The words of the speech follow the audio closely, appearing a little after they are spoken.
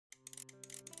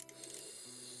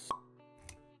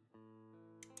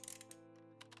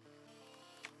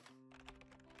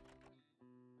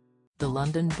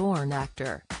London-born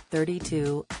actor,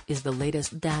 32, is the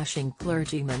latest dashing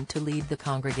clergyman to lead the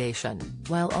congregation,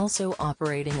 while also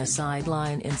operating a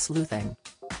sideline in sleuthing.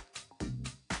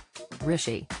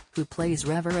 Rishi, who plays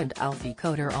Reverend Alfie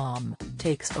Coder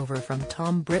takes over from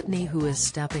Tom Brittney, who is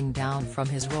stepping down from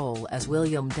his role as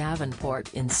William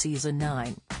Davenport in Season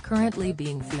 9, currently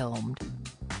being filmed.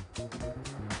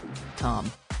 Tom,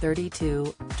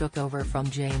 32, took over from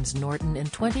James Norton in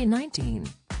 2019.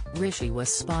 Rishi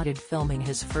was spotted filming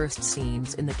his first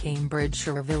scenes in the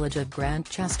Cambridgeshire village of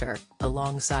Grantchester,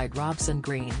 alongside Robson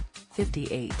Green,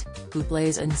 58, who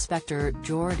plays Inspector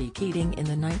Geordie Keating in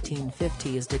the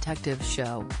 1950s detective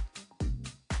show.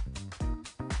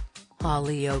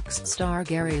 Hollyoaks star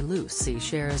Gary Lucy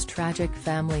shares tragic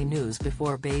family news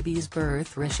before baby's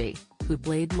birth. Rishi, who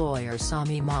played lawyer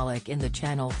Sami Malik in the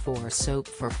Channel 4 soap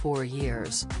for 4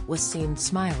 years, was seen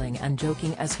smiling and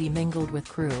joking as he mingled with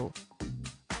crew.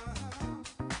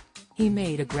 He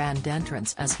made a grand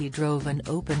entrance as he drove an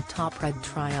open-top red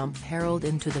Triumph Herald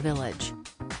into the village.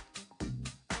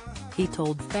 He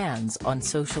told fans on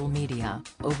social media,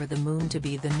 over the moon to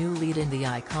be the new lead in the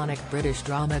iconic British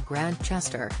drama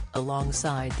Grantchester,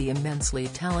 alongside the immensely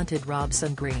talented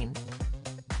Robson Green.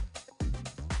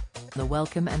 The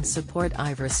welcome and support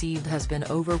I've received has been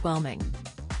overwhelming.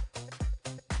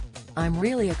 I'm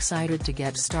really excited to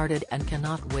get started and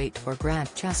cannot wait for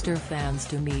Grantchester fans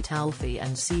to meet Alfie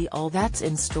and see all that's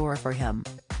in store for him.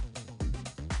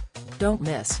 Don't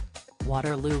miss.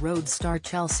 Waterloo Road star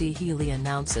Chelsea Healey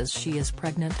announces she is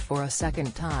pregnant for a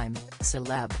second time.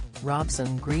 Celeb,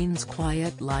 Robson Green's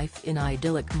quiet life in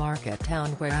idyllic market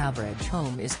town where average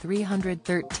home is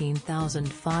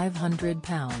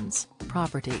 £313,500.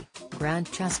 Property,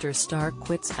 Grantchester star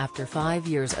quits after 5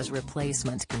 years as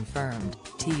replacement confirmed,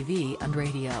 TV and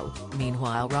radio.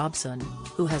 Meanwhile Robson,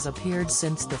 who has appeared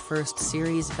since the first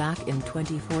series back in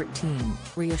 2014,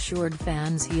 reassured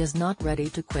fans he is not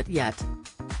ready to quit yet.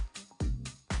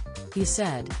 He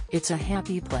said, "It's a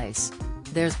happy place.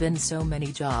 There's been so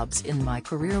many jobs in my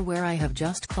career where I have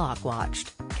just clock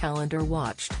watched, calendar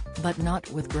watched, but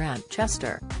not with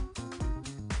Grantchester.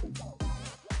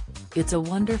 It's a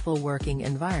wonderful working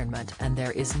environment and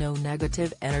there is no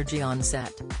negative energy on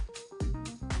set."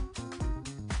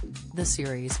 The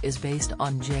series is based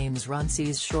on James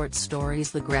Runce's short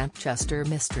stories The Grantchester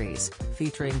Mysteries,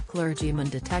 featuring clergyman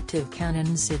detective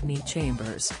Canon Sidney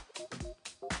Chambers.